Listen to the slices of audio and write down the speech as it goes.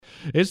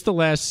It's the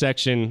last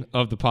section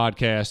of the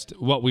podcast,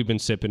 what we've been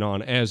sipping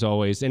on. As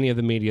always, any of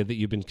the media that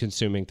you've been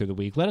consuming through the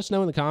week, let us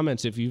know in the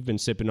comments if you've been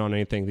sipping on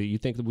anything that you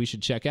think that we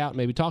should check out and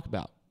maybe talk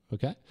about,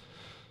 okay?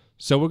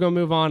 So we're going to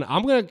move on.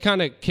 I'm going to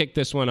kind of kick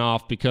this one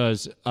off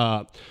because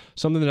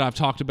something that I've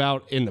talked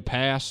about in the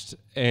past,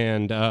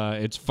 and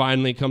it's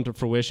finally come to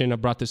fruition. I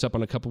brought this up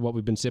on a couple of what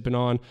we've been sipping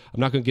on. I'm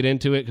not going to get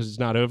into it because it's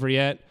not over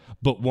yet.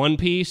 But One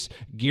Piece,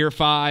 Gear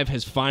 5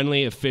 has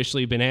finally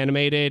officially been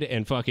animated,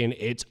 and fucking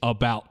it's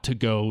about to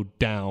go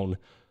down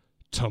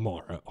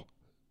tomorrow.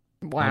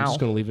 Wow. I'm just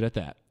going to leave it at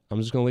that.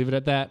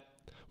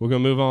 We're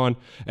going to move on,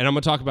 and I'm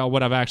going to talk about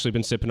what I've actually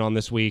been sipping on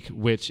this week,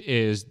 which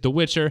is The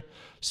Witcher.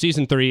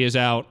 Season 3 is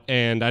out,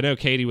 and I know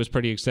Katie was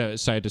pretty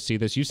excited to see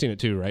this. You've seen it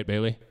too, right,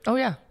 Bailey? Oh,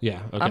 yeah.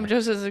 Yeah, okay. I'm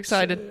just as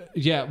excited.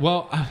 Yeah,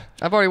 well...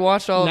 I've already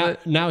watched all of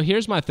it. Now,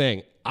 here's my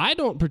thing. I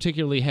don't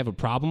particularly have a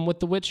problem with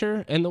The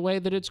Witcher and the way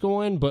that it's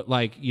going, but,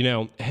 like, you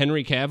know,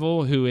 Henry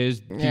Cavill, who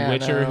is The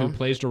Witcher, who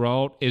plays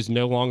Geralt, is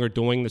no longer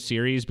doing the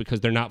series because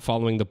they're not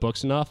following the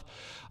books enough.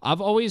 I've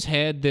always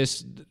had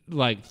this,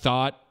 like,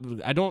 thought.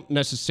 I don't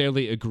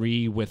necessarily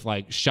agree with,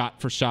 like,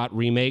 shot-for-shot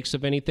remakes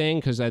of anything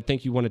because I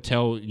think you want to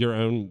tell your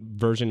own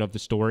version of the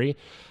story.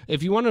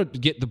 If you want to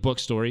get the book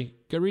story,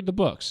 go read the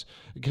books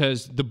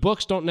because the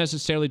books don't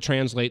necessarily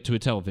translate to a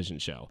television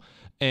show.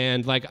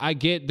 And, like, I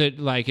get that,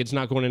 like, it's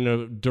not going in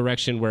a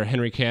direction where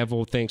Henry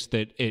Cavill thinks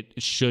that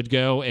it should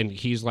go, and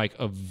he's, like,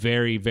 a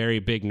very, very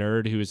big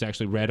nerd who has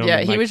actually read on.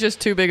 Yeah, he was just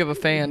too big of a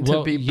fan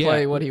to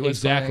play what he was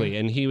exactly,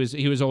 playing. and he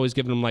was always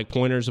giving him, like,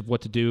 pointers of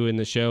what to do in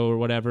the show or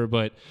whatever.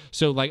 But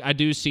so, like, I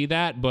do see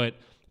that, but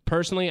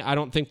personally, I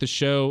don't think the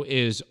show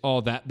is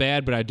all that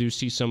bad, but I do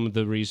see some of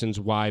the reasons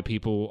why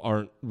people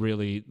aren't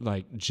really,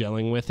 like,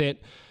 gelling with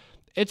it.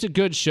 It's a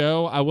good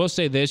show. I will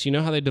say this. You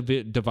know how they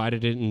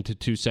divided it into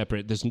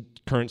this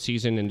current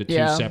season into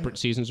two separate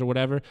seasons or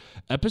whatever?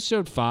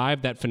 Episode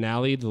 5, that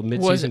finale, the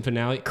mid-season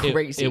finale,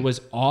 crazy. It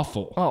was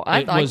awful. Oh,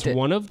 I liked it. It was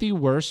one of the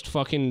worst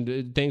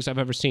fucking things I've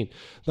ever seen.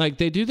 Like,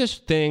 they do this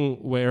thing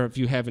where, if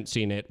you haven't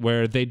seen it,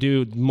 where they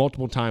do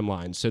multiple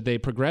timelines. So they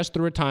progress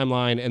through a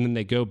timeline, and then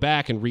they go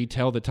back and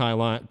retell the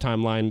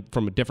timeline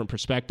from a different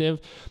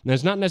perspective. And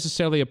it's not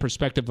necessarily a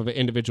perspective of an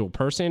individual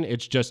person.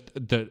 It's just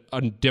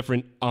a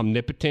different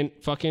omnipotent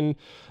fucking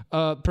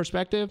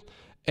perspective,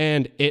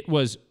 and it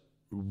was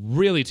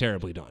really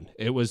terribly done.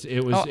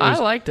 I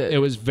liked it. It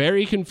was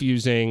very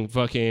confusing,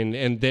 fucking,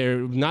 and they're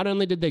not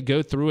only did they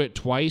go through it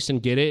twice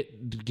and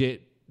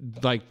get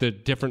like the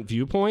different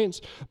viewpoints,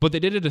 but they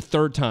did it a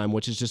third time,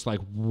 which is just like,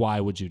 why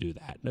would you do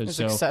that? It's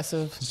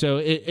excessive. So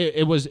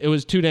it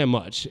was too damn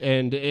much,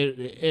 and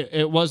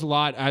it was a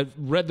lot. I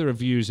read the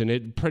reviews, and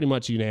it pretty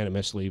much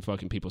unanimously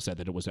fucking people said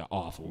that it was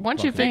awful.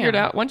 Once you figured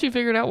out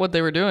what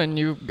they were doing,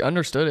 you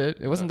understood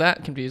it. It wasn't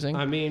that confusing.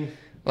 I mean,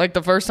 like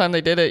the first time they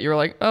did it, you were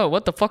like, oh,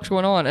 what the fuck's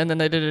going on? And then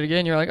they did it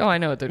again. You're like, oh, I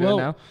know what they're doing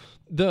now.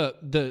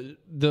 The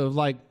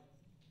like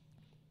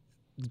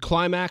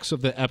climax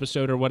of the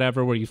episode or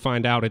whatever, where you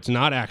find out it's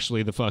not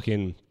actually the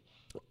fucking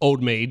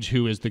old mage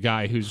who is the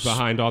guy who's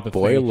behind all the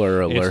spoiler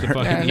alert.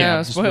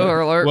 Spoiler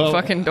alert. Well,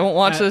 fucking don't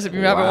watch this if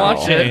you haven't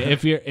watched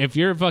it. If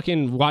you're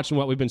fucking watching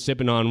what we've been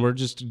sipping on,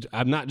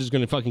 I'm not just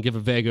going to fucking give a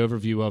vague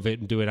overview of it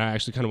and do it. I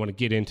actually kind of want to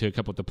get into a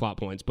couple of the plot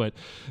points, but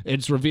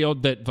it's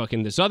revealed that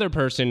fucking this other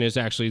person is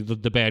actually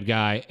the bad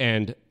guy.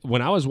 And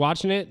when I was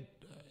watching it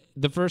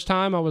the first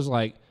time, I was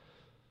like,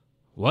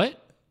 what?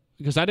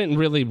 Because I didn't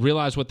really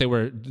realize what they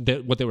were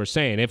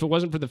saying. If it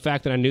wasn't for the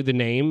fact that I knew the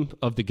name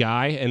of the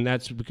guy, and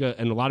that's because,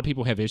 and a lot of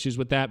people have issues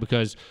with that,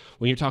 because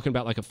when you're talking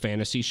about like a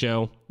fantasy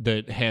show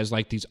that has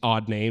like these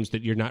odd names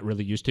that you're not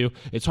really used to,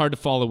 it's hard to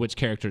follow which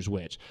character's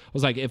which. I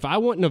was like, if I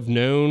wouldn't have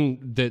known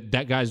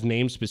that guy's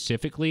name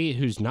specifically,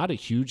 who's not a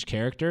huge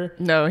character.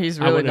 No, he's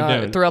really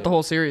not. Throughout the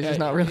whole series, he's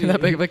not really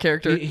that big of a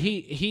character.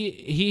 He's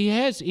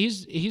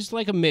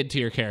like a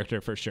mid-tier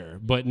character for sure,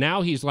 but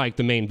now he's like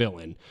the main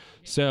villain.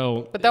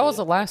 So, but that was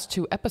the last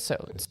 2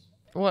 episodes.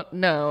 What?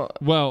 No.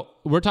 Well,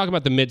 we're talking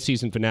about the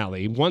mid-season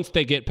finale. Once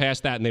they get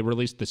past that and they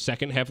release the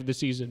second half of the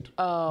season.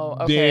 Oh,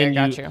 okay, I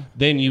got you.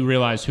 Then you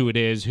realize who it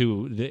is,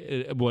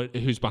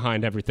 who's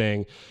behind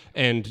everything,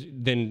 and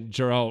then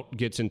Geralt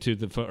gets into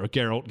the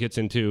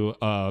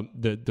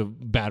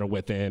battle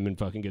with him and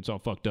fucking gets all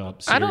fucked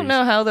up. I don't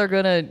know how they're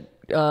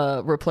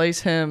gonna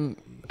replace him.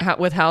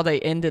 With how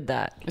they ended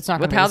that. It's not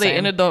with how they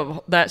ended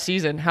that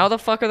season. How the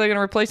fuck are they going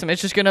to replace him?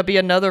 It's just going to be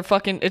another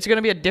fucking... It's going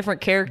to be a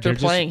different character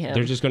playing him.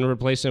 They're just going to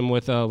replace him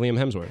with Liam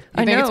Hemsworth.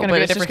 I know, it's going to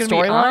be a different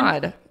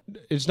storyline?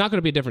 It's not going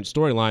to be a different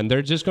storyline.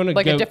 They're just going to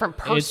like a different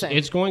person.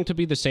 It's going to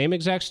be the same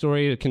exact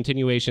story, a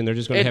continuation. They're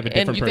just going to have a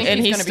different person. And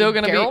he's still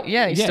going to be...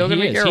 Yeah, he's still going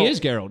to be Geralt. He is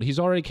Geralt. He's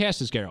already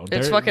cast as Geralt.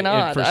 It's fucking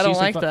odd. I don't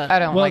like that. I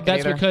don't like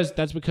it either.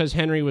 That's because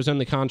Henry was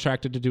only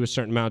contracted to do a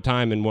certain amount of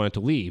time and wanted to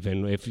leave.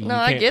 And if you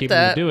I can't get keep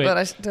that, him to do but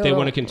I it, still they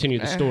want to continue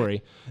the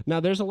story. Now,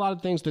 there's a lot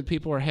of things that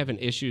people are having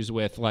issues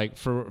with. Like,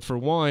 for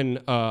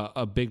one,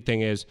 a big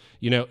thing is,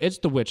 it's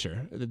The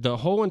Witcher. The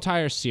whole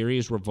entire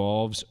series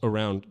revolves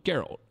around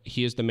Geralt.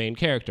 He is the main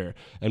character.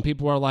 And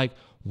people are like,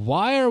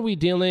 why are we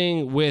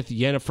dealing with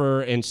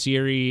Yennefer and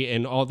Ciri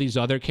and all these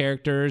other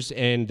characters,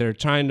 and they're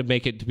trying to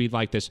make it to be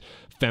like this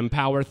fem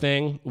power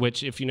thing,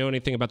 which if you know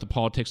anything about the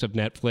politics of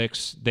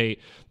Netflix, they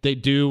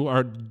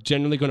are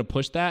generally going to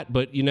push that.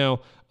 But, you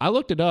know, I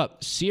looked it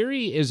up.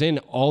 Ciri is in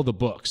all the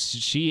books.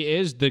 She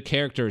is the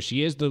character.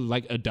 She is the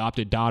like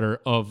adopted daughter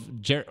of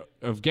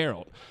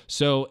Geralt.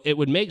 So it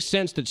would make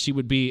sense that she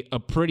would be a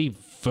pretty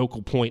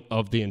focal point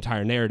of the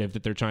entire narrative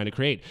that they're trying to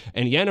create.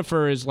 And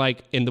Yennefer is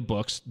like in the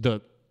books,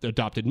 the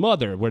adopted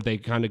mother, where they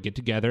kind of get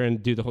together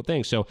and do the whole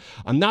thing. So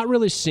I'm not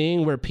really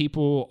seeing where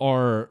people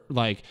are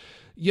like,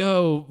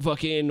 yo,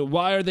 fucking,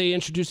 why are they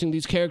introducing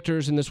these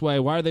characters in this way?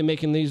 Why are they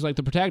making these like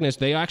the protagonists?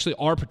 They actually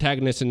are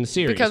protagonists in the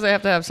series. Because they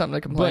have to have something to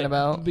complain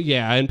about. But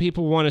yeah, and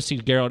people want to see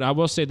Geralt. I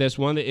will say this,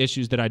 one of the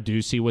issues that I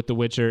do see with The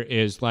Witcher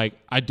is like,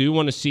 I do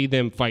want to see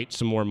them fight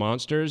some more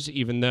monsters,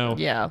 even though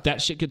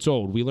that shit gets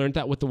old. We learned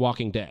that with The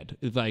Walking Dead.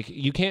 Like,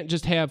 you can't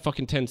just have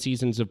fucking 10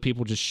 seasons of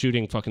people just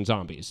shooting fucking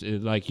zombies.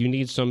 Like, you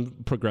need some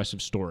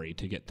progressive story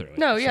to get through it.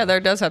 No, yeah, there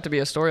does have to be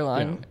a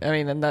storyline. Yeah. I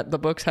mean, and that the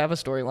books have a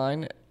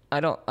storyline. I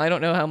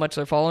don't know how much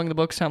they're following the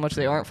books, how much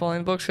they aren't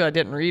following the books, because I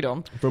didn't read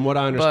them. From what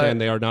I understand,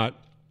 they are not.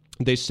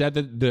 They said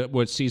that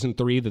with season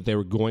 3 that they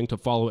were going to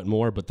follow it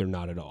more, but they're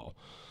not at all.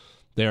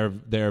 They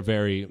are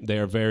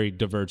very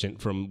divergent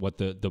from what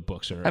the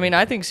books are. I mean,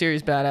 I think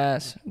Ciri's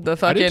badass. The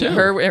fucking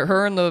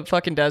her in the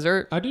fucking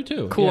desert. I do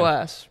too. Cool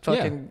ass.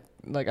 Fucking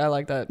like I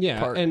like that. Yeah,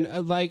 part.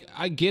 And like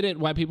I get it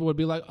why people would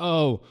be like,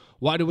 oh,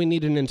 why do we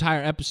need an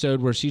entire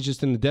episode where she's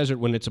just in the desert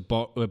when it's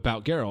about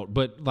Geralt?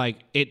 But like,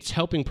 it's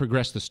helping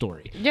progress the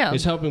story. Yeah,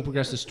 it's helping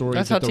progress the story.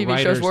 That's how TV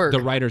shows work. The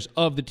writers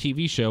of the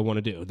TV show want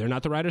to do. They're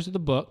not the writers of the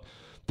book.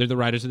 They're the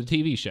writers of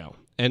the TV show.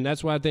 And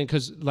that's why I think,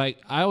 because like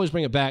I always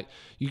bring it back.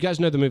 You guys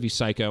know the movie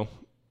Psycho?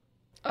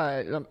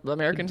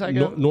 American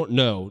Psycho?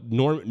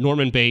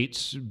 Norman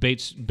Bates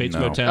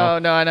Motel. Oh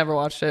no, I never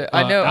watched it.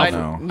 I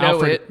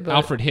know it. But...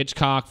 Alfred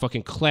Hitchcock,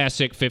 fucking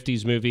classic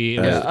 50s movie.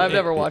 I've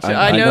never watched it.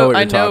 I know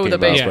the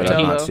Bates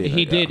Motel.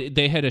 He did.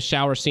 They had a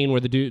shower scene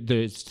where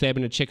the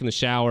stabbing a chick in the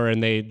shower,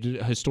 and they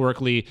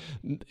historically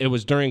it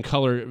was during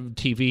color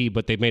TV,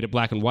 but they made it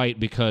black and white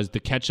because the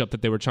ketchup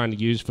that they were trying to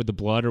use for the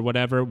blood or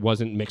whatever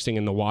wasn't mixing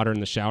in the water in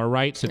the shower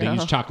right. So they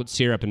used chocolate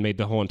syrup and made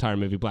the whole entire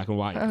movie black and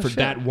white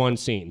that one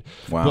scene.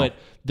 Wow. But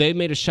they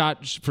made a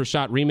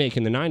shot-for-shot remake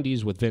in the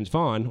 90s with Vince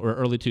Vaughn, or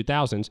early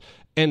 2000s,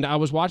 and I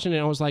was watching it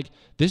and I was like,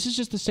 this is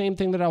just the same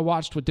thing that I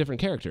watched with different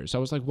characters. I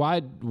was like, why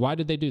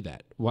did they do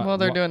that? Well,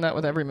 they're doing that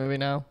with every movie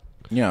now.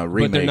 Yeah,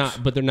 remakes.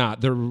 But they're not.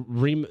 They're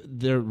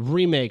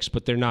remakes,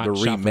 but they're not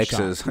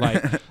remixes.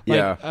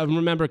 Like I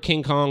remember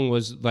King Kong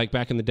was like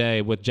back in the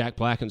day with Jack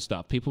Black and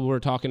stuff. People were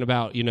talking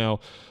about, you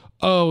know,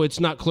 oh, it's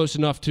not close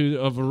enough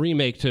of a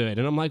remake to it.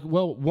 And I'm like,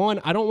 well,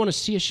 one, I don't want to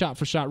see a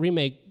shot-for-shot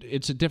remake.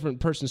 It's a different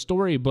person's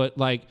story, but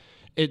like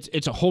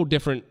it's a whole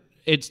different,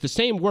 it's the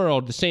same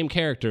world, the same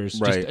characters,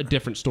 just a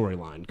different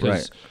storyline.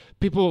 Because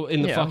people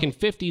in the fucking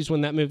 50s when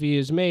that movie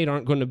is made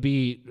aren't going to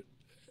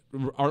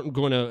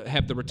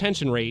have the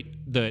retention rate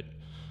that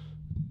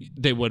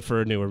they would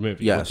for a newer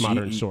movie with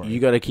modern story. You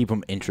got to keep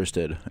them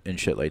interested in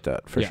shit like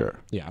that, for sure.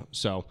 Yeah,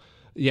 so...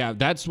 yeah,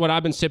 that's what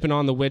I've been sipping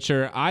on The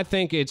Witcher. I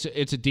think it's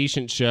a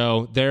decent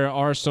show. There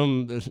are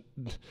some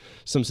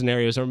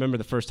scenarios. I remember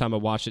the first time I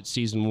watched it,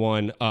 season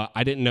 1.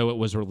 I didn't know it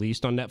was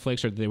released on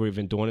Netflix or they were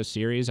even doing a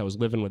series. I was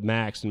living with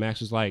Max, and Max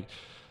was like,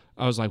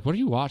 I was like, what are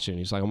you watching?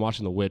 He's like, I'm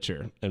watching The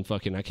Witcher. And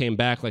fucking, I came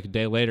back like a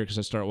day later because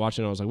I started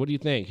watching it. I was like, what do you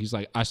think? He's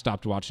like, I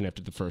stopped watching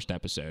after the first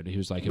episode. He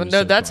was like, but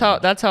no, that's how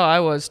I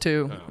was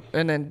too. Oh.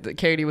 And then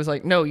Katie was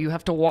like, no, you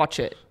have to watch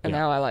it. And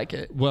now I like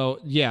it. Well,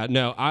 yeah,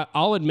 no,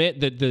 I'll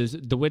admit that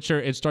the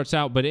Witcher, it starts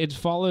out, but it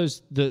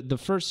follows, the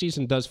first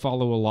season does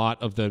follow a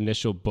lot of the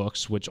initial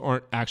books, which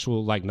aren't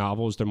actual like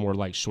novels. They're more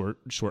like short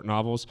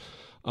novels,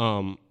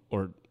 or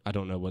I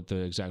don't know what the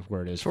exact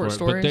word is short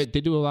for it, but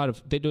they do a lot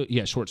of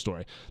short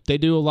story. They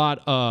do a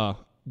lot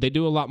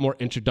more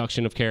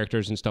introduction of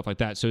characters and stuff like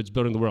that. So it's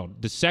building the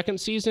world. The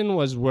second season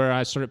was where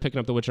I started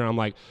picking up The Witcher. And I'm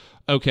like,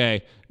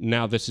 okay,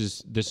 now this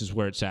is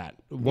where it's at.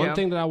 One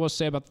thing that I will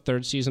say about the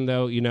third season,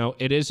 though, you know,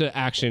 it is an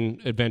action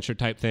adventure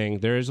type thing.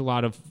 There is a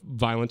lot of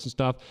violence and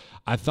stuff.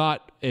 I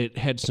thought it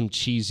had some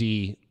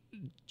cheesy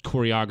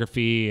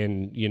choreography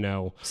and, you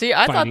know,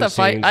 I thought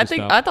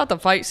the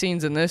fight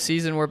scenes in this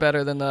season were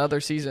better than the other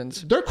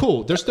seasons. They're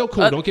cool. They're still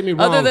cool. Don't get me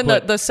wrong. Other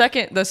than the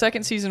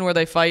second season where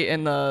they fight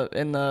in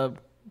the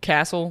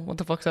castle. What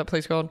the fuck's that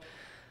place called?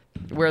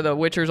 Where the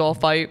Witchers all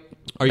fight.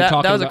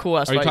 That was a cool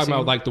ass fight. Are you talking scene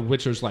about like the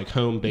Witcher's like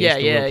home base,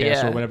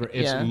 castle or whatever?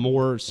 It's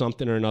more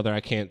something or another.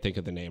 I can't think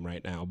of the name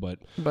right now, but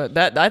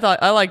that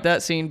I liked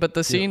that scene. But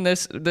the scene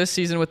this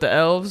season with the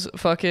elves,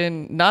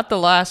 fucking not the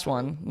last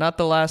one, not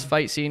the last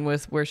fight scene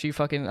with where she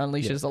fucking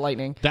unleashes the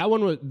lightning. That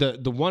one was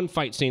the one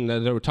fight scene that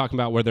they were talking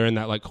about where they're in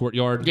that like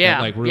courtyard,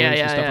 that, like ruins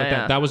and stuff like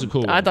that. That was a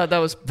cool one. I thought that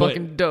was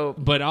fucking dope.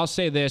 But I'll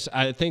say this: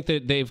 I think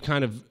that they've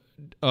kind of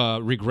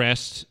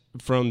regressed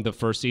from the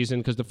first season,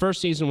 because the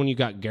first season when you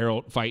got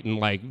Geralt fighting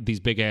like these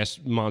big ass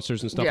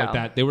monsters and stuff like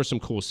that, there were some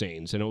cool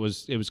scenes, and it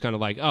was kind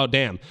of like, oh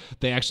damn,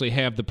 they actually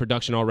have the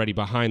production already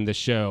behind the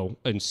show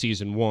in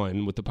season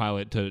 1 with the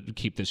pilot to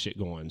keep this shit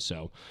going.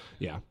 So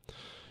yeah,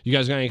 you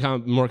guys got any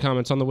more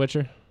comments on The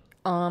Witcher?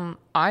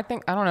 I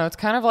don't know. It's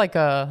kind of like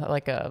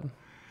a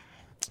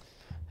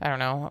I don't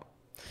know.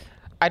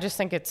 I just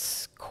think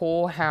it's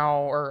cool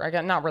how, or I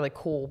guess not really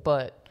cool,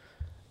 but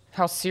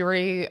how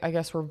Ciri, I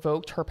guess,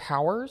 revoked her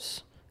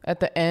powers at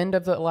the end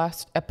of the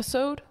last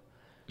episode.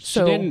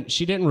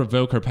 She didn't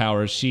revoke her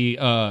powers. They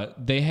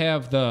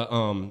have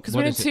the because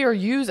we didn't see her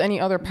use any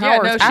other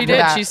powers. Yeah, no, she did.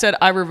 That. She said,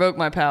 "I revoked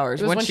my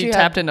powers" when she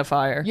tapped into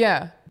fire.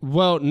 Yeah.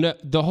 Well, no,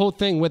 the whole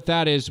thing with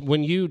that is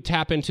when you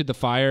tap into the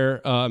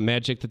fire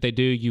magic that they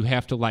do, you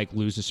have to like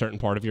lose a certain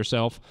part of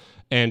yourself.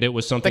 And it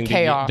was something the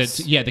chaos.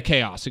 The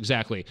chaos,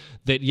 exactly.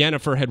 That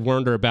Yennefer had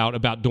warned her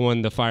about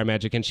doing the fire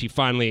magic, and she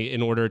finally,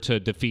 in order to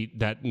defeat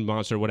that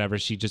monster or whatever,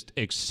 she just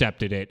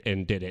accepted it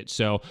and did it.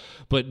 So,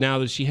 but now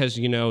that she has,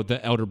 the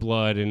Elder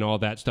Blood and all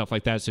that stuff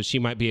like that, so she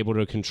might be able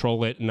to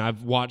control it. And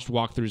I've watched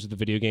walkthroughs of the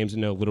video games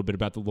and know a little bit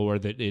about the lore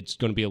that it's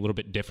going to be a little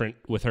bit different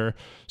with her.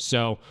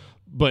 So,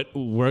 but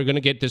we're gonna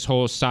get this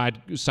whole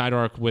side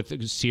arc with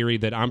Ciri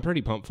that I'm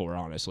pretty pumped for,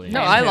 honestly. No,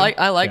 I like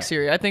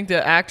Ciri. I think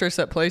the actress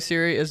that plays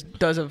Ciri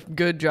does a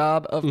good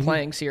job of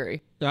playing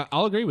Ciri.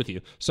 I'll agree with you.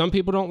 Some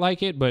people don't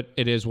like it, but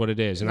it is what it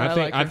is. And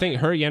I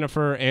think her,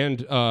 Yennefer, and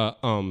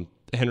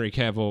Henry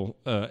Cavill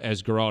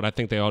as Geralt, I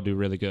think they all do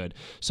really good.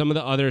 Some of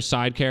the other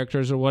side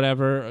characters or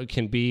whatever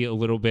can be a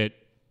little bit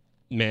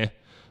meh.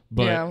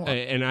 But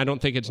and I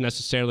don't think it's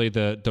necessarily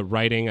the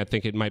writing. I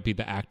think it might be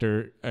the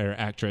actor or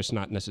actress,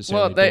 not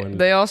necessarily. Well,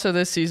 they also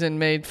this season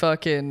made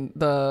fucking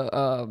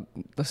the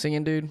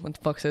singing dude. What the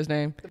fuck's his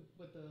name?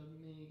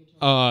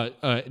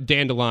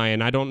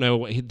 Dandelion. I don't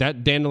know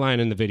that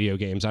Dandelion in the video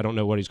games. I don't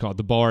know what he's called.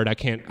 The Bard. I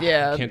can't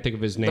think of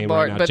his name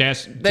right now.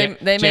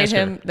 They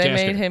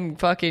made him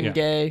fucking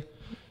gay.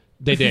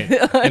 They did.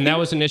 And that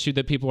was an issue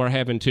that people are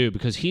having too,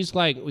 because he's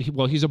like,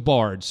 he's a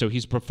bard, so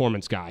he's a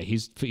performance guy.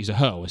 He's a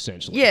hoe,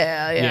 essentially.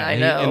 Yeah, I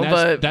know.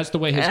 And that's the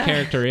way his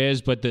character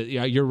is. But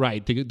you're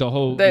right. The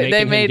whole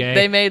they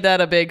made that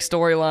a big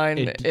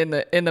storyline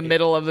in the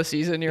middle of the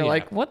season. You're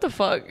like, what the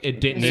fuck? It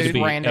didn't need to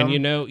be random.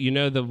 And you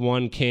know the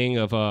one king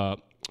of I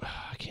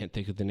can't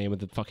think of the name of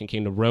the fucking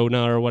king, the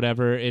Rona or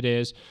whatever it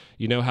is.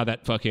 You know how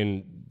that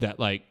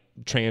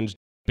trans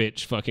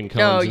bitch fucking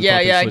comes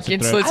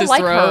slits his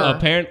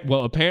throat.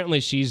 Apparently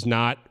she's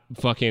not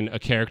fucking a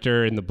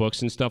character in the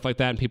books and stuff like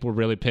that, and people were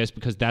really pissed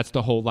because that's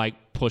the whole like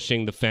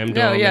pushing the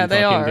femdom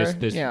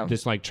and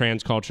this like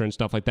trans culture and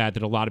stuff like that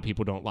a lot of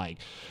people don't like.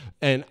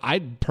 And I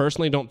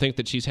personally don't think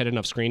that she's had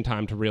enough screen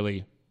time to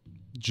really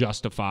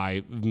justify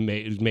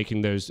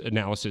making those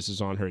analyses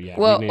on her yet.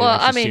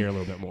 I mean, see her a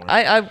little bit more.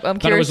 I'm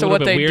curious to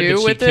what they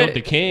do with it. She killed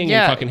the king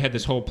and fucking had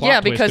this whole plot.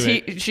 Yeah, because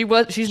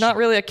she's not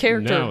really a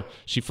character. No,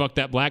 she fucked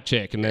that black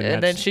chick, and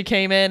then she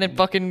came in and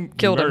fucking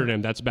killed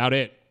him. That's about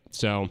it.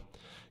 So,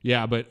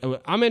 yeah, but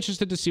I'm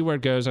interested to see where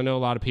it goes. I know a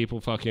lot of people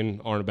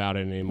fucking aren't about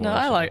it anymore. No,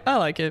 I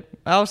like it.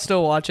 I'll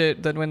still watch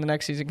it. Then when the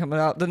next season comes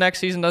out, the next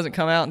season doesn't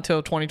come out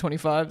until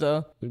 2025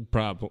 though.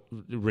 Probably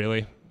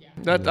really.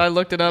 I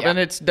looked it up, and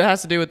it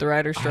has to do with the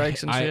writer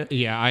strikes and shit.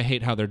 Yeah, I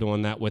hate how they're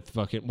doing that with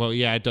fucking... Well,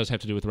 yeah, it does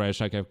have to do with the writer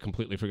strike. I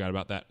completely forgot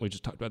about that. We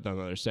just talked about that in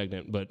another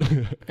segment, but...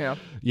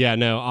 Yeah,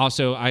 no.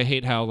 Also, I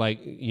hate how,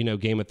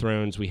 Game of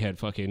Thrones, we had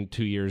fucking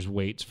 2 years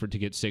waits to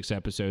get 6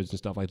 episodes and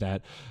stuff like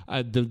that.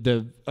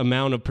 The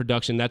amount of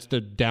production, that's the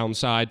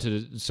downside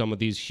to some of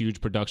these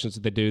huge productions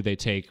that they do. They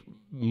take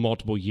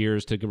multiple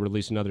years to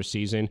release another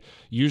season.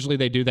 Usually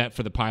they do that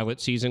for the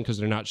pilot season because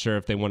they're not sure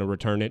if they want to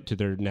return it to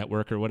their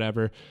network or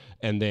whatever.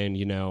 And then,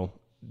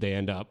 they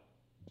end up,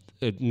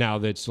 now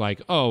that's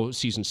like,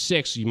 season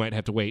 6, you might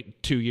have to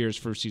wait 2 years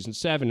for season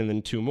 7 and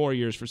then 2 more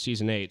years for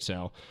season 8.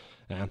 So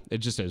it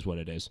just is what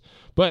it is.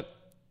 But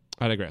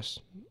I digress.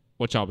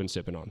 What y'all been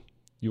sipping on?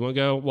 You want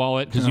to go,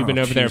 Wallet? Because you've been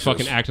over there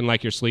fucking acting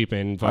like you're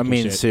sleeping.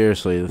 Shit.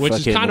 Seriously.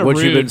 Which is kind of rude,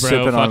 you've been bro.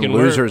 Sipping on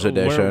Losers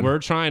Edition. We're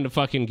trying to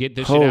fucking get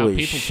this shit out.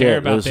 People care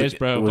about this,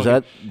 bro. Was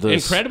that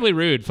incredibly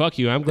rude? Fuck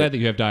you. I'm glad that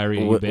you have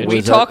diarrhea, you bitch.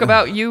 We talk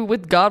about you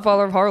with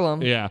Godfather of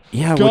Harlem. Yeah.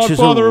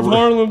 Godfather of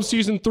Harlem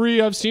season 3.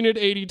 I've seen it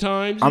 80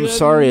 times. I'm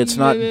sorry, it's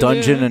not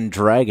Dungeon and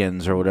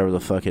Dragons or whatever the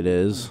fuck it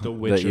is. The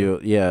Witcher.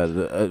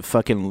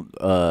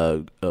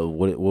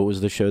 What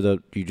was the show that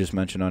you just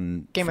mentioned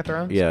on Game of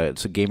Thrones? Yeah,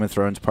 it's a Game of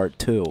Thrones Part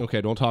 2.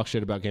 Okay, don't talk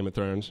shit about Game of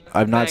Thrones.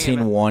 I've not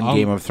seen one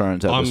Game of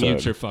Thrones episode. I'll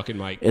mute your fucking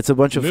mic. It's a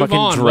bunch of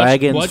fucking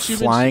dragons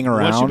flying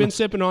around. What you been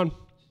sipping on?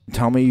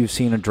 Tell me you've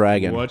seen a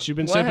dragon. What you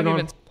been sipping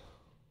on?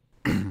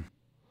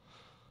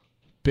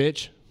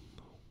 Bitch.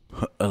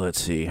 Let's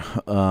see.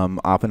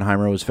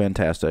 Oppenheimer was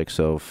fantastic.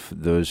 So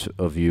those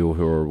of you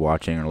who are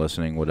watching or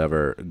listening,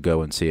 whatever,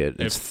 go and see it.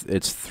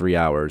 It's 3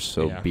 hours,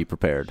 so be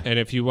prepared. And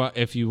if you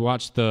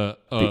watch the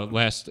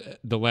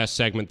last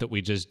segment that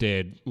we just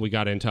did, we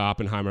got into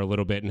Oppenheimer a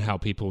little bit and how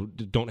people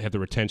don't have the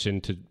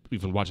retention to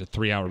even watch a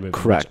 3 hour movie.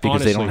 Correct,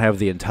 because honestly, they don't have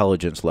the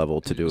intelligence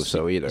level to do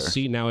so either.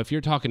 See, now if you're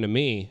talking to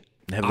me,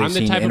 Have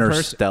they seen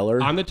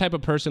Interstellar? I'm the type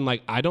of person,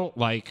 like, I don't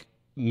like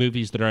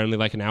movies that are only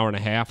like an hour and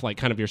a half, like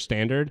kind of your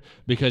standard,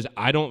 because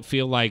I don't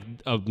feel like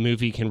a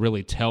movie can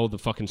really tell the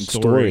fucking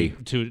story.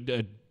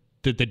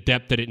 To the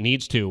depth that it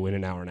needs to in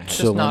an hour and a half.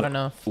 Just not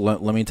enough.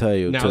 Let me tell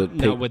you.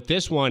 Now, with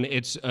this one,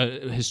 it's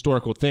a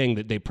historical thing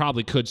that they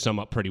probably could sum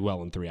up pretty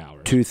well in 3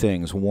 hours. Two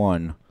things.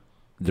 One,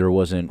 there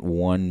wasn't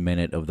 1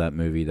 minute of that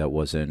movie that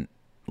wasn't,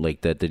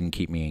 like, that didn't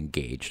keep me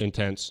engaged.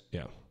 Intense,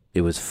 yeah.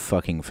 It was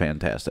fucking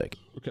fantastic.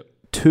 Okay.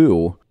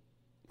 Two,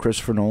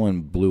 Christopher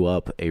Nolan blew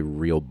up a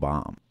real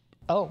bomb.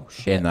 Oh,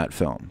 shit. In that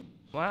film.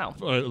 Wow.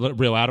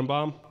 Real atom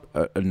bomb?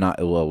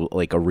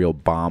 Like a real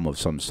bomb of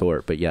some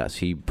sort, but yes,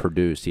 he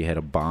had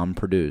a bomb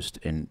produced,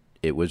 and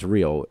it was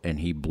real, and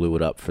he blew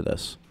it up for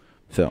this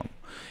film.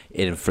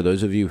 And for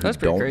those of you who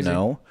don't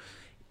know,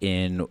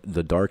 in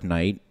The Dark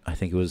Knight, I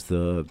think it was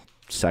the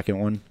second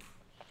one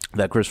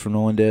that Christopher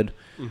Nolan did,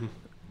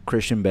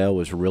 Christian Bale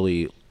was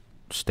really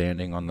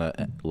standing on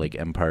the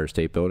Empire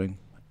State Building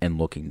and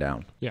looking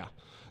down. Yeah.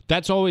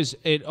 It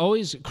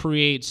always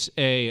creates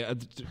a.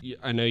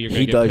 I know you're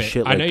going to get pissed.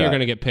 Shit like I know that. You're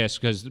going to get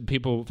pissed because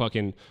people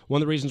fucking. One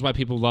of the reasons why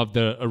people love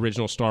the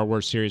original Star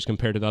Wars series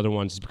compared to the other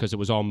ones is because it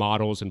was all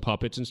models and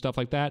puppets and stuff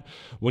like that.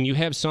 When you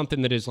have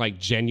something that is like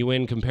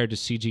genuine compared to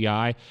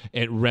CGI,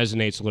 it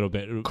resonates a little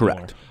bit.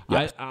 Correct. More.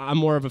 Yes. I'm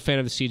more of a fan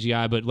of the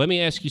CGI, but let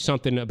me ask you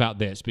something about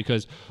this,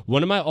 because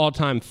one of my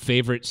all-time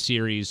favorite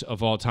series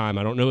of all time,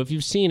 I don't know if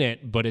you've seen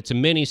it, but it's a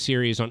mini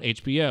series on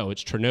HBO.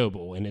 It's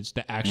Chernobyl, and it's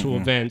the actual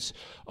events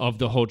of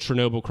the whole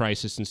Chernobyl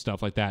crisis and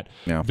stuff like that.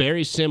 Yeah.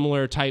 Very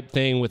similar type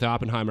thing with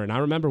Oppenheimer. And I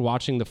remember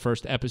watching the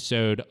first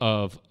episode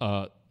of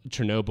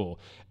Chernobyl,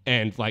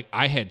 and like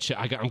I'm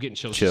getting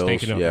chills just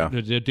thinking of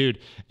it. Dude,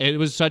 it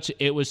was such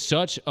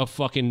a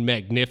fucking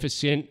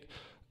magnificent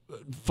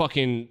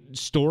fucking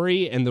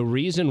story, and the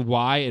reason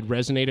why it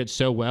resonated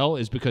so well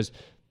is because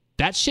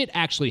that shit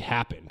actually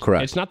happened.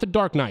 Correct. It's not the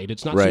Dark Knight.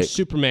 It's not some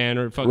Superman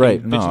or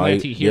fucking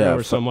vigilante hero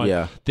or someone.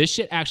 Yeah. This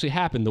shit actually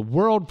happened. The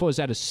world was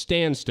at a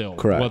standstill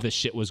while this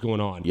shit was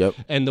going on. Yep.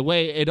 And the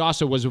way it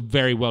also was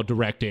very well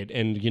directed,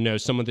 and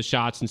some of the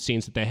shots and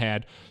scenes that they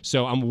had.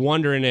 So I'm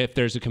wondering if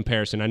there's a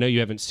comparison. I know you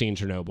haven't seen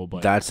Chernobyl,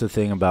 but that's the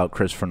thing about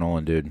Christopher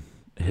Nolan, dude.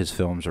 His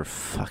films are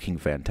fucking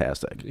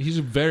fantastic. He's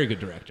a very good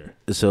director.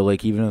 So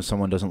like, even if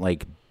someone doesn't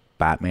like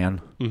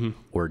Batman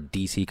or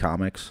DC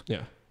Comics,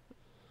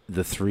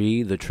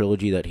 the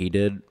trilogy that he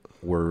did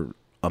were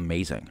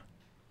amazing.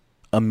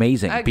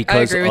 Amazing. I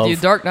agree with you.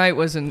 Dark Knight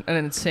was an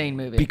insane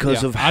movie.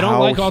 Because of how... I don't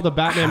like all the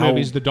Batman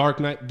movies. The Dark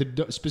Knight,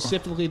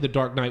 specifically the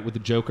Dark Knight with the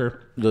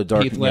Joker,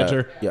 Heath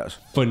Ledger. Yes.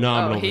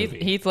 Phenomenal movie.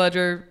 Heath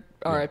Ledger...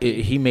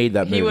 R.I.P. He made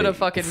that movie. He would have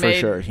fucking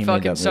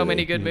made so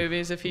many good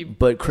movies if he.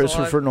 But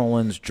Christopher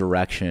Nolan's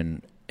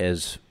direction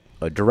as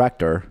a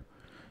director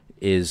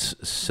is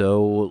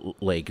so,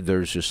 like,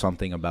 there's just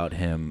something about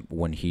him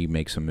when he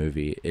makes a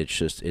movie.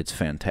 It's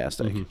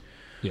fantastic.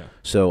 Yeah.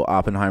 So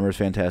Oppenheimer's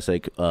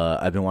fantastic.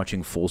 I've been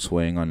watching Full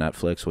Swing on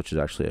Netflix, which is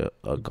actually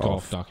a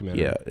golf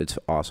documentary. Yeah, it's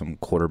awesome.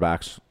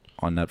 Quarterbacks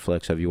on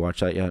Netflix. Have you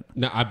watched that yet?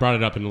 No, I brought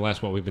it up in the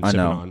last one we've been sipping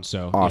on.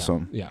 So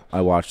awesome. Yeah. I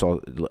watched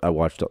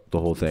the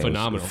whole thing.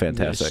 Phenomenal. It was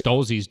fantastic.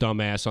 Stolze's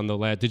dumbass on the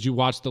last. Did you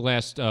watch the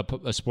last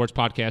sports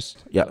podcast?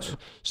 Yes.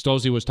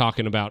 Stolze was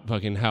talking about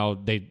fucking how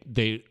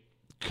they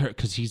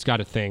because he's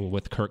got a thing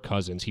with Kirk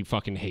Cousins. He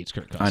fucking hates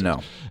Kirk Cousins. I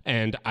know.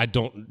 And I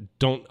don't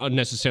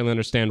necessarily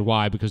understand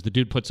why, because the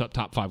dude puts up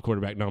top 5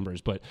 quarterback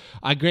numbers. But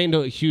I gained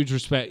a huge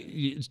respect.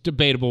 It's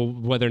debatable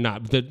whether or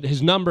not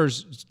his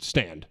numbers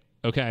stand.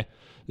 Okay.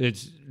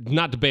 It's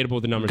not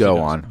debatable the numbers. Go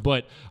on.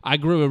 But I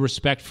grew a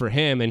respect for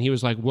him, and he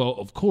was like, well,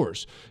 of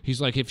course. He's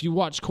like, if you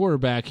watch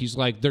quarterback, he's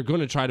like, they're going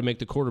to try to make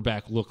the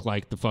quarterback look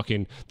like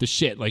the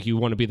shit, like you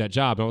want to be that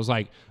job. And I was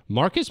like,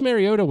 Marcus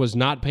Mariota was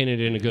not painted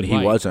in a good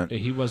light. He wasn't.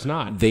 He was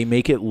not. They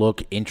make it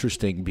look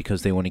interesting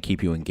because they want to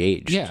keep you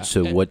engaged. Yeah.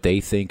 So what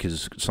they think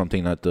is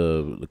something that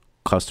the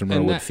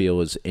customer would feel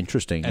is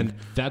interesting, and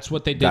that's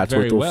what they did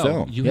very well.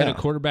 Film. You had a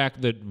quarterback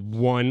that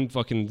won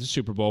fucking the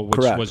Super Bowl, which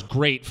was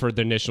great for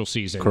the initial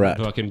season. Correct.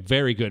 Fucking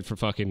very good for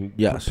fucking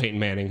Peyton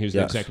Manning, who's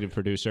the executive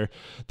producer.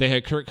 They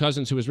had Kirk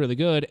Cousins, who was really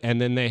good,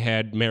 and then they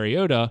had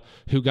Mariota,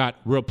 who got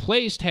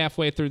replaced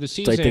halfway through the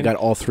season. It's like they got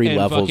all 3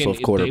 levels of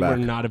quarterback. They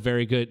were not a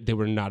very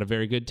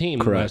good team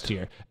last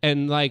year,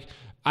 and like.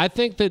 I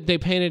think that they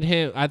painted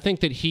him. I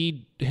think that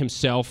he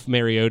himself,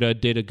 Mariota,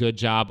 did a good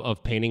job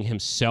of painting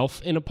himself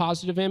in a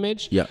positive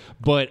image. Yeah.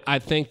 But I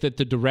think that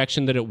the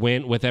direction that it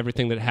went with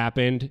everything that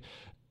happened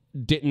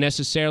didn't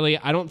necessarily.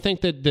 I don't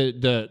think that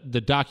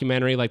the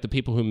documentary, like the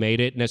people who made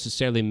it,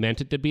 necessarily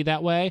meant it to be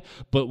that way.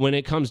 But when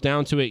it comes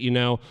down to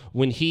it,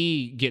 when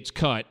he gets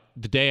cut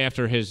the day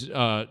after his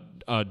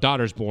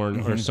daughter's born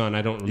or son,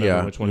 I don't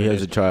remember which one it is. He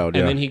has a child,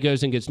 and then he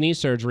goes and gets knee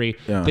surgery.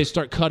 Yeah. They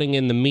start cutting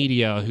in the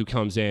media who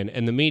comes in,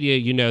 and the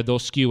media, they'll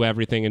skew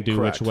everything and do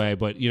which way.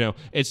 But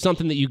it's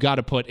something that you got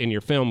to put in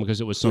your film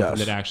because it was something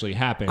that actually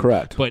happened.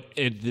 Correct. But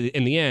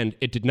in the end,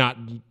 it did not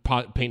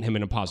paint him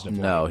in a positive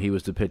way. No, he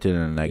was depicted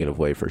in a negative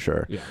way for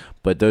sure. Yeah.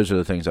 But those are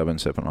the things I've been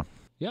sipping on.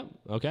 Yeah.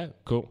 Okay.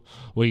 Cool.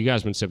 What you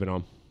guys been sipping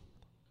on?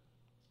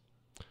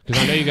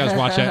 Because I know you guys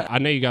watch. I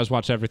know you guys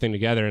watch everything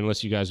together,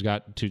 unless you guys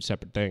got two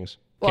separate things.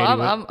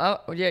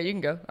 Well, yeah, you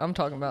can go. I'm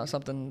talking about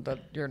something that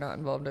you're not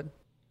involved in.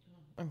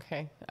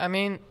 Okay. I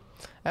mean,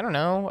 I don't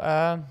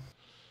know.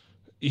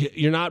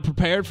 You're not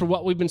prepared for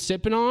what we've been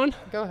sipping on?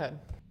 Go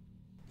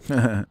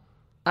ahead.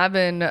 I've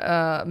been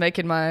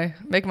making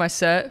my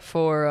set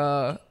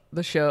for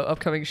the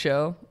upcoming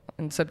show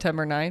on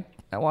September 9th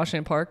at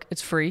Washington Park.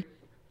 It's free.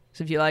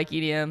 So if you like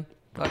EDM,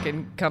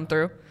 fucking come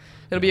through.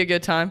 It'll be a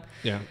good time.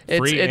 Yeah,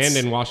 free and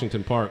in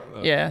Washington Park.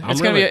 Yeah, it's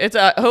gonna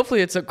be.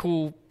 Hopefully it's a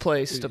cool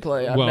place to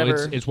play.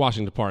 It's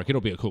Washington Park. It'll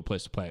be a cool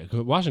place to play.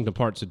 Washington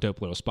Park's a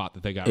dope little spot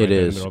that they got. It right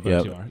is. In the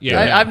middle of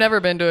yeah, I've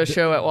never been to a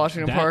show at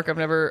Washington Park.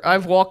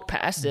 I've walked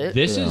past it.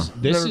 This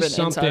is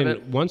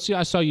something. Once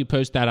I saw you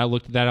post that, I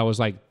looked at that. I was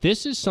like,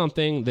 this is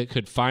something that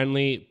could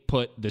finally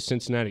put the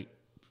Cincinnati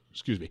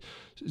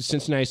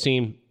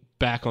scene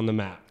back on the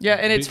map. Yeah,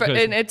 and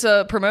it's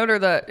a promoter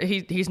that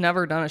he's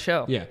never done a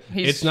show. Yeah,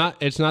 it's not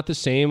the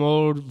same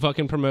old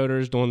fucking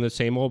promoters doing the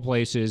same old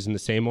places and the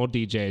same old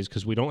DJs,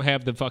 because we don't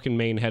have the fucking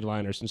main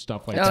headliners and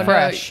stuff like that.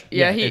 Fresh.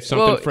 Yeah, it's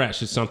something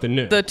fresh. It's something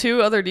new. The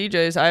two other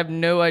DJs, I have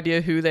no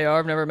idea who they are.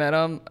 I've never met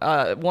them.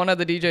 One of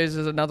the DJs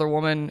is another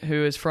woman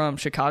who is from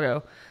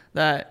Chicago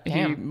that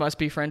he must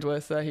be friends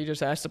with, that he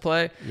just asked to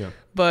play. Yeah,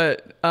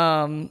 but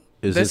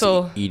is this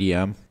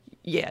EDM?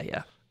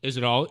 Yeah. Is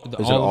it all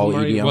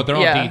EDM? Well, they're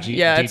all DJs.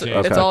 Yeah, it's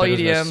all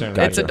EDM.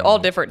 Gotcha. It's all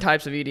different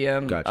types of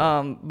EDM.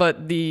 Gotcha.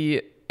 But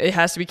it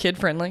has to be kid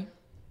friendly,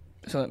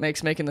 so it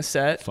makes making the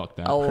set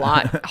a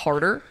lot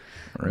harder.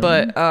 Really?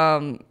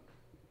 But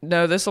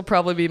no, this will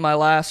probably be my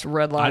last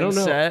red line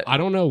set. I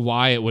don't know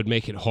why it would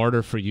make it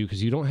harder for you,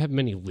 because you don't have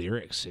many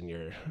lyrics in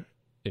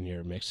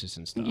your mixes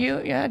and stuff.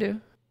 Yeah, I do.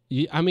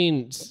 I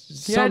mean,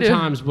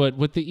 sometimes, but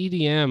with the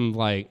EDM,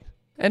 like.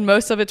 And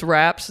most of it's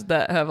raps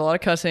that have a lot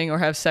of cussing or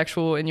have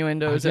sexual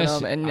innuendos in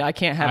them, and I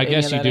can't have any of that.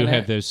 I guess you do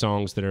have those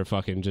songs that are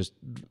fucking just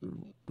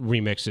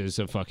remixes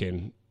of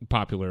fucking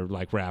popular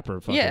like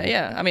rapper. Fucking.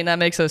 Yeah. I mean, that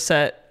makes a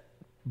set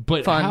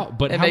fun.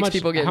 How much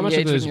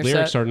of those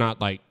lyrics are not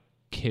like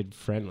kid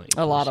friendly?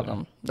 A lot of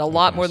them. A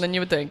lot more than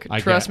you would think.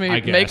 Trust me,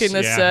 making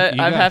this set,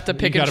 I have to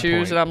pick and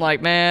choose, and I'm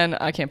like, man,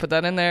 I can't put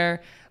that in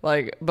there.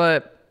 Like,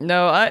 but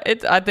no,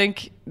 I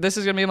think this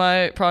is gonna be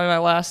probably my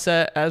last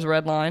set as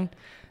Redline.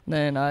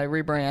 Then I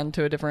rebrand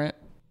to a different.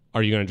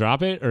 Are you going to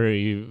drop it, or are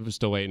you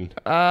still waiting?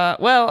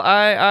 Well,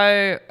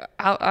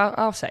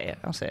 I'll say it.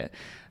 I'll say it.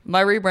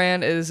 My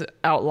rebrand is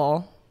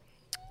Outlaw.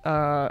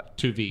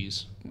 2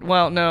 V's.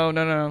 Well, no,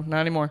 not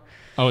anymore.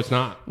 Oh, it's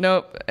not?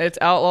 Nope, it's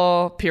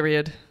Outlaw,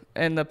 period.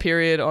 And the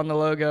period on the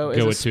logo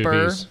is a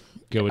spur.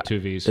 Go with 2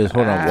 V's. Hold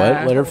on,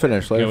 what? Let her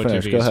finish. Go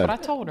ahead. That's what I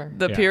told her.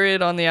 The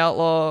period on the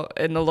Outlaw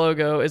in the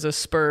logo is a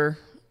spur.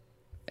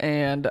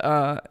 And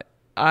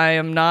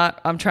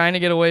I'm trying to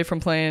get away from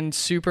playing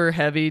super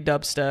heavy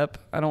dubstep.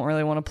 I don't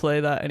really want to play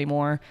that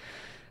anymore.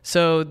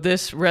 So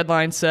this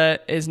Redline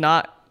set is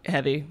not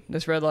heavy.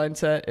 This Redline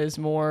set is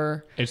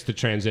more. It's the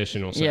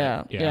transitional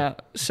set. Yeah.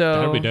 So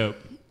that'd be dope.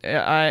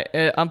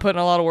 I'm putting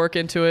a lot of work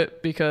into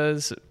it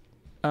because,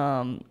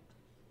 so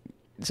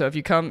if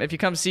you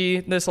come see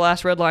this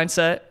last Redline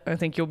set, I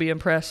think you'll be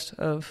impressed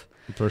of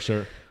for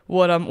sure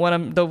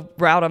the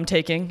route I'm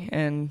taking.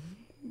 And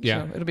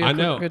yeah, so it'll be a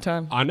good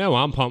time. I know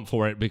I'm pumped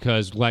for it,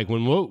 because like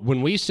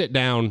when we sit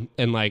down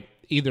and like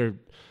either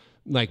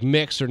like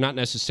mix or not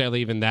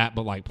necessarily even that,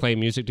 but like play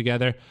music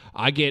together,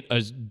 I get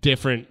a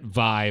different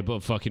vibe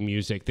of fucking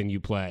music than you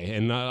play.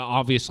 And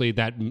obviously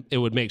that it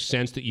would make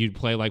sense that you'd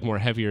play like more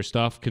heavier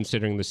stuff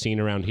considering the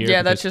scene around here.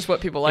 Yeah, that's just what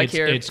people like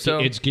here.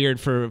 It's geared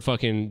for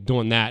fucking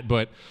doing that.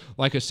 But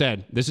like I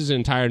said, this is an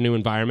entire new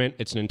environment.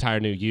 It's an entire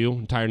new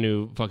entire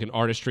new fucking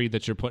artistry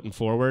that you're putting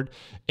forward.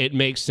 It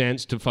makes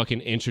sense to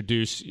fucking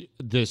introduce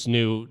this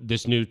new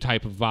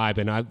type of vibe.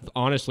 And I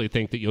honestly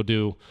think that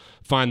you'll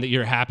find that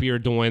you're happier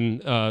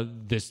doing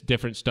this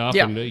different stuff,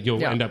 and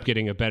you'll end up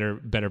getting a better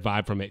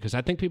vibe from it, because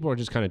I think people are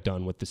just kind of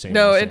done with the same.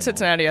 No, in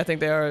Cincinnati, I think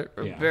they are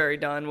very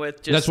done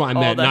with just. That's why I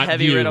meant all the not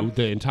heavy you, rhythm.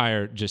 the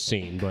entire just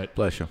scene. But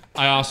bless you.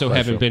 I also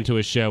haven't been to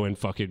a show in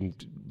fucking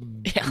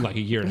like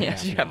a year and a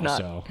half. You have not.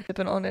 So.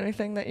 Sipping on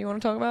anything that you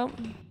want to talk about?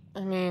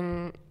 I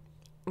mean,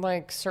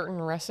 like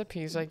certain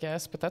recipes, I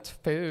guess, but that's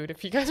food.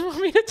 If you guys want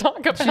me to talk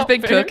about, she's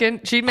been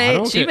cooking. She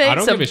made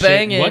some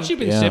banging. What you've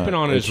been sipping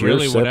on is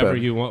really whatever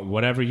you want,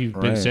 whatever you've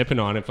been sipping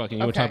on. And fucking,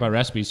 you want to talk about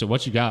recipes. So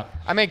what you got?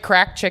 I made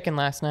cracked chicken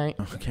last night.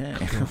 Okay,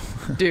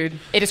 dude,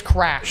 it is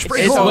cracked.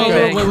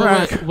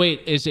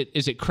 Wait, is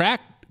it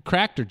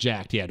cracked or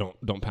jacked? Yeah,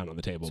 don't pound on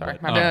the table. Sorry,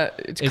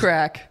 it's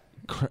crack.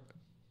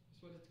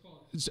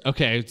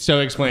 Okay, so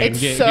explain.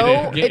 It's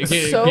so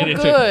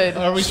good.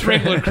 Are we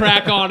sprinkling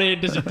crack on it?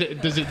 Does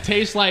it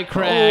taste like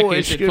crack? Oh,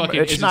 is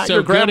it not so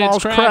your grandma's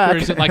good it's crack, or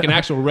is it like an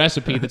actual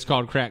recipe that's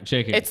called cracked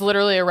chicken? It's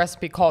literally a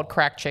recipe called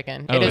cracked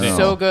chicken. It is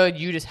so good,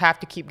 you just have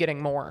to keep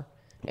getting more.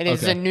 It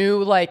is a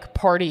new like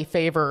party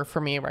favor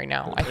for me right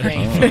now, I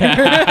think. For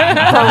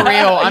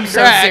real, I'm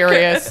so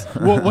serious.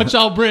 Well, what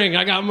y'all bring?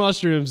 I got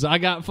mushrooms. I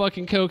got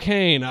fucking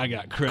cocaine. I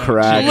got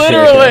crack.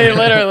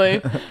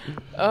 Literally.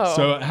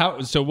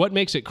 Oh. So what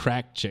makes it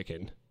cracked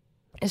chicken?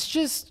 It's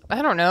just,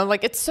 I don't know.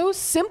 Like, it's so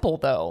simple,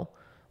 though.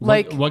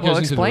 Like, what goes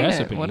into the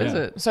recipe? What is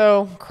it?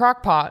 So,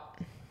 crock pot.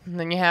 And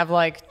then you have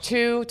like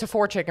 2 to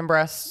 4 chicken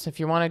breasts if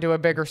you want to do a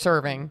bigger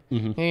serving.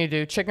 Mm-hmm. Then you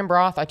do chicken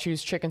broth. I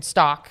choose chicken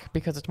stock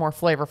because it's more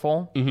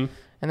flavorful. Mm-hmm.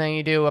 And then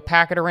you do a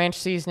packet of ranch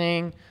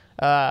seasoning,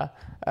 a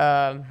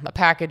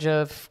package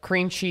of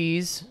cream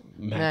cheese.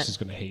 Max is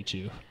going to hate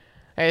you.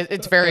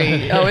 It's very...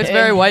 it's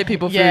very white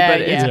people food,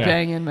 but it's Yeah.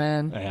 banging,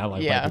 man. Hey, I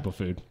like white people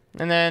food.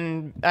 And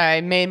then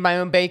I made my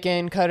own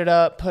bacon, cut it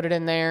up, put it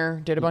in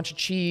there, did a bunch of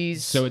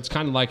cheese. So it's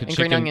kind of like a green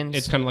chicken. onions.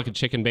 It's kind of like a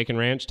chicken bacon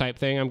ranch type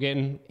thing. I'm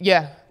getting.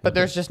 Yeah, but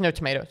there's just no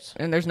tomatoes.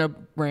 And there's no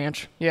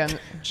ranch. Yeah,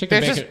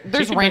 Chicken there's bacon-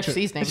 there's chicken ranch bacon-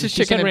 seasoning. It's just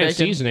She said chicken and ranch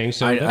bacon. seasoning.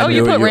 So I you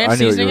knew put what ranch I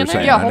knew what seasoning you in were there?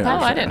 saying. Yeah, I whole knew what pile.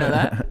 you I were didn't know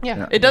that.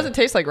 Yeah. It doesn't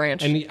taste like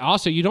ranch. and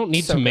also, you don't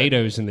need So good.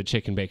 tomatoes in the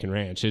chicken bacon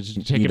ranch. It's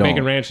chicken don't.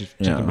 bacon ranch is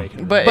chicken Yeah.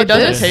 bacon. But But it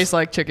doesn't this- taste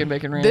like chicken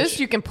bacon ranch.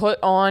 This you can put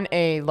on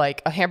a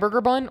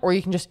hamburger bun, or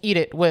you can just eat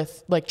it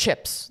with like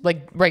chips,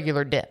 like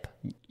regular dip.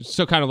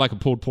 So kind of like a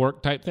pulled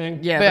pork type thing.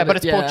 But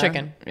it's pulled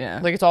chicken. Yeah.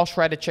 Like it's all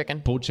shredded chicken.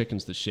 Pulled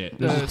chicken's the shit.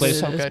 No, There's this place.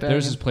 so good.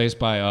 There's this place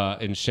by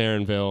in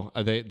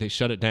Sharonville. They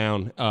shut it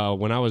down.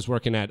 When I was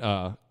working at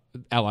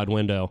Allied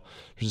Window,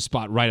 there's a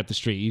spot right up the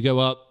street. You go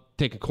up,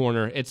 take a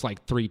corner. It's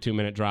like 3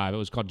 2-minute drive. It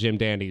was called Jim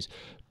Dandy's.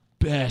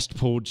 Best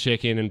pulled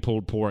chicken and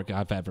pulled pork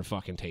I've ever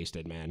fucking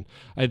tasted, man.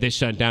 They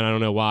shut down. I don't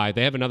know why.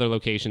 They have another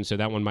location, so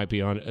that one might be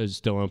is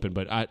still open.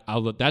 But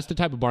I'll that's the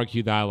type of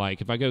barbecue that I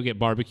like. If I go get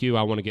barbecue,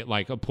 I want to get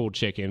like a pulled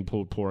chicken,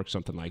 pulled pork,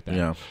 something like that.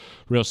 Yeah.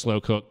 Real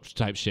slow cooked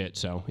type shit.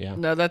 So yeah.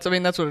 No, that's what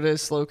it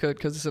is, slow cooked,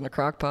 because it's in a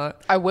crock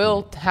pot. I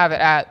will have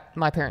it at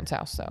my parents'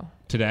 house though.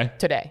 Today,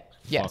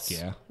 Yes.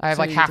 yeah. I have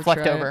So like you get half to try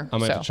left it. over. I'm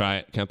gonna have so to try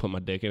it. Can I put my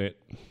dick in it?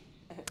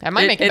 I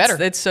might make it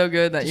better. It's so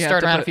good that you Stir have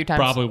it to around put, a few times.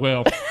 Probably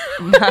will.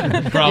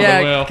 Probably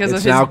yeah, will. because of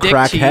It's his now dick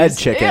crackhead cheese.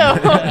 chicken.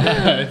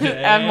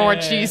 Add more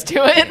cheese to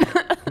it.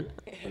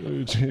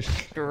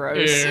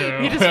 Gross.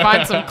 You just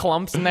find some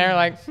clumps in there,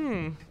 like,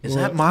 Is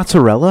that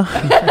mozzarella?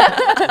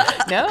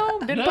 no,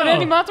 didn't put No.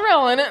 any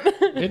mozzarella in it.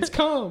 It's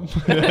calm.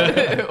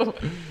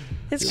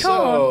 It's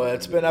cold.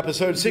 It's been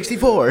episode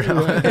 64.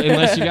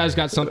 Unless you guys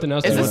got something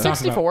else. Is you it wanna talk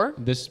 64?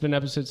 about. This has been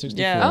episode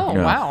 64. Yeah. Oh,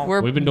 Yeah. wow.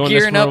 We've been doing this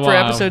gearing for a up for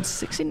while. episode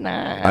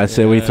 69. I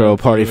say we throw a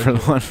party for the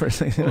one for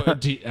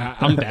 69.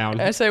 I'm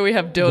down. I say we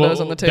have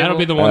dildos on the table. That'll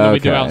be the one that we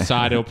do Okay.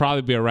 outside. It'll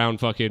probably be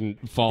around fucking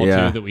fall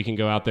Yeah. too that we can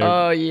go out there.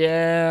 Oh,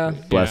 yeah.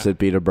 Blessed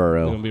be the We're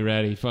gonna burrow. be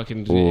ready.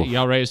 Fucking Ooh.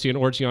 y'all ready to see an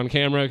orgy on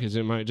camera? Because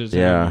it might just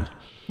Yeah.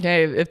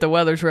 Hey, if the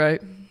weather's right,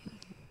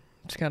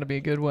 it's got to be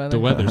good weather. The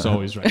weather's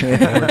always right.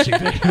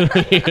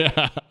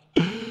 Yeah.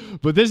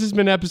 But this has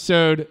been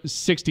episode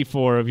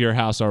 64 of Your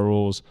House, Our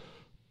Rules.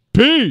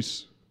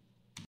 Peace.